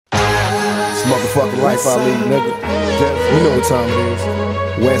Motherfucking life I lead, nigga. You know what time it is.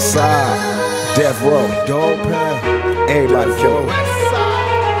 West Side, Death Row, Dog Pound, everybody killer.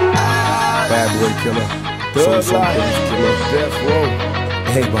 Bad boy killer, Thug Life killer, Death Row.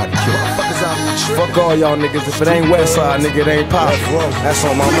 Everybody killer. Fuck all y'all niggas. If it ain't West Side, nigga, it ain't pop. That's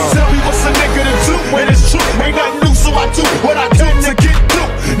on my mom. Tell me what's a nigga to do when it's true. Ain't nothing new, so I do what I do to get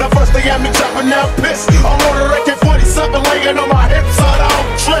through. Now first they had me chopping down piss. I'm on a AK-47 laying on my hips, so I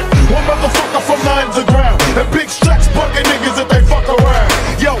don't trip. One motherfucker from the underground, and big stretch bucket niggas if they fuck around.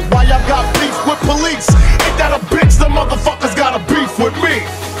 Yo, why y'all got beef with police? Ain't that a bitch? The motherfuckers got a beef with me.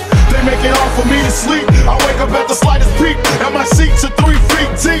 They make it hard for me to sleep. I wake up at the slightest peak, and my sheets are 3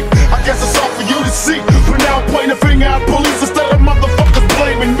 feet deep. I guess it's all for you to see, but now I'm pointing a finger at police instead of motherfuckers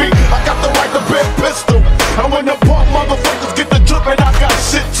blaming me. I got the right to bear pistol, and when the pump motherfuckers get the drip, and I got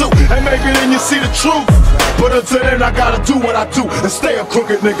shit too. And maybe then you see the truth, but until then I gotta do what I do and stay a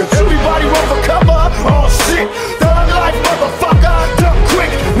crooked nigga too. Everybody run for cover, oh shit. Thug life, motherfucker, duck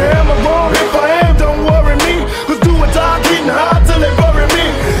quick. Now am I wrong? If I am, don't worry me, cause do or die, getting high till they bury me.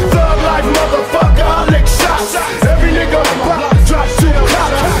 Motherfucker, I lick shots. Every nigga on block, drop shit cop.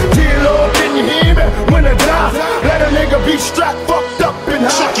 Dear Lord, can you hear me? When I die, let a nigga be strapped, fucked up and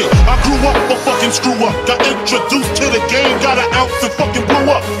high. Check it, I grew up a fucking screw up. Got introduced to the game, got an ounce and fucking blew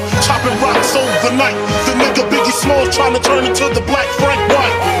up. Chopping rocks overnight. The nigga Biggie Smalls trying to turn into the Black Frank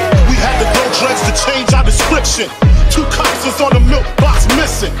White. We had to go dreads to change our description. 2 cops is on the milk box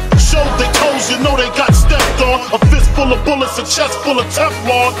missing. Showed they toes, you know they got stepped on. A fist full of bullets, a chest full of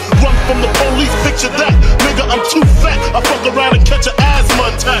Teflon. Run from the police, picture that. Nigga, I'm too fat. I fuck around and catch an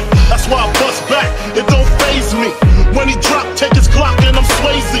asthma attack. That's why I bust back, it don't faze me. When he drop, take his Glock and I'm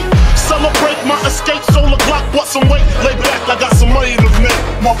Swayze. Celebrate my escape, solar Glock, bought some weight. Lay back, I got some money to make,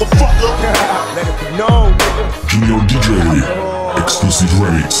 motherfucker. Let it be known, nigga. Junior DJ, exclusive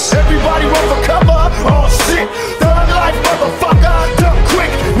remix. Everybody run for cover, oh shit. Thug life, motherfucker, duck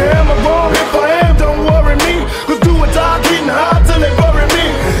quick. Now am I wrong? If I am, don't worry me, cause do or die, getting high till they bury me.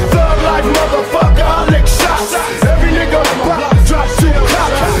 Thug life, motherfucker, I lick shots. Every nigga on block, drop shit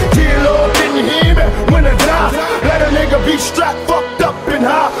cop. Dear Lord, can you hear me? When I die, let a nigga be strapped, fucked up and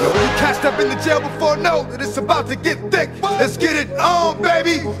high. When you cashed up in the jail before, know that it's about to get thick. Let's get it on,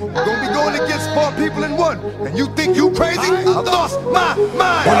 baby. You're gonna be going against 4 people in one, and you think you crazy? I lost my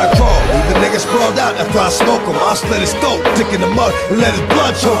mind. When I crawl, leave the nigga sprawled out after I smoke him. I'll slit his throat, dick in the mud, and let his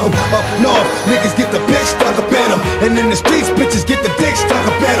blood choke him. Up north, niggas get the bitch stuck up at him, and in the streets, bitches get the dick stuck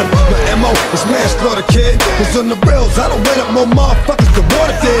up at him. My MO is manslaughter, kid. Cause on the rails, I don't wet up more motherfuckers than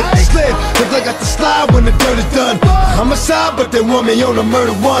water did. Slid, cause I got the slide when the dirt is done. Homicide, but they want me on the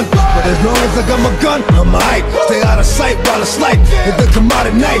murder one. But as long as I got my gun, I'm alright. Stay out of sight while it's light. If they come out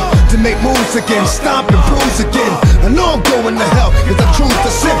at night to make moves again, stomp and bruise again. I know I'm going to hell, cause I choose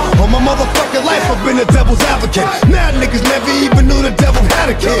to sin. All my motherfucking life, I've been a devil's advocate. Mad niggas never even knew the devil had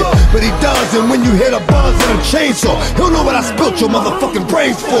a kid, but he does, and when you hit a buzz and a chainsaw, he'll know what I spilt your motherfucking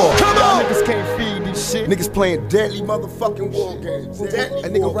brains for. Come on! Niggas can't feed these shit. Niggas playing deadly motherfucking war games. A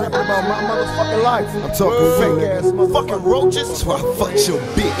nigga rapping about my motherfucking life. I'm talking fake ass motherfucking roaches. That's why I fucked your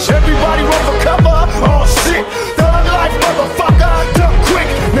bitch. Everybody run for cover, oh shit. Thug life, motherfucker, duck quick.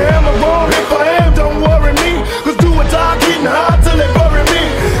 Now am I wrong? If I am, don't worry me, cause do or die, getting high till they bury me.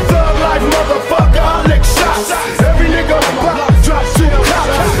 Thug life, motherfucker, I lick shots. Every nigga on block, drop shit cop.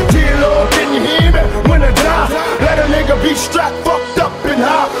 Dear Lord, can you hear me? When I die, let a nigga be strapped, fucked up and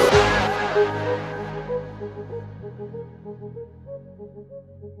high.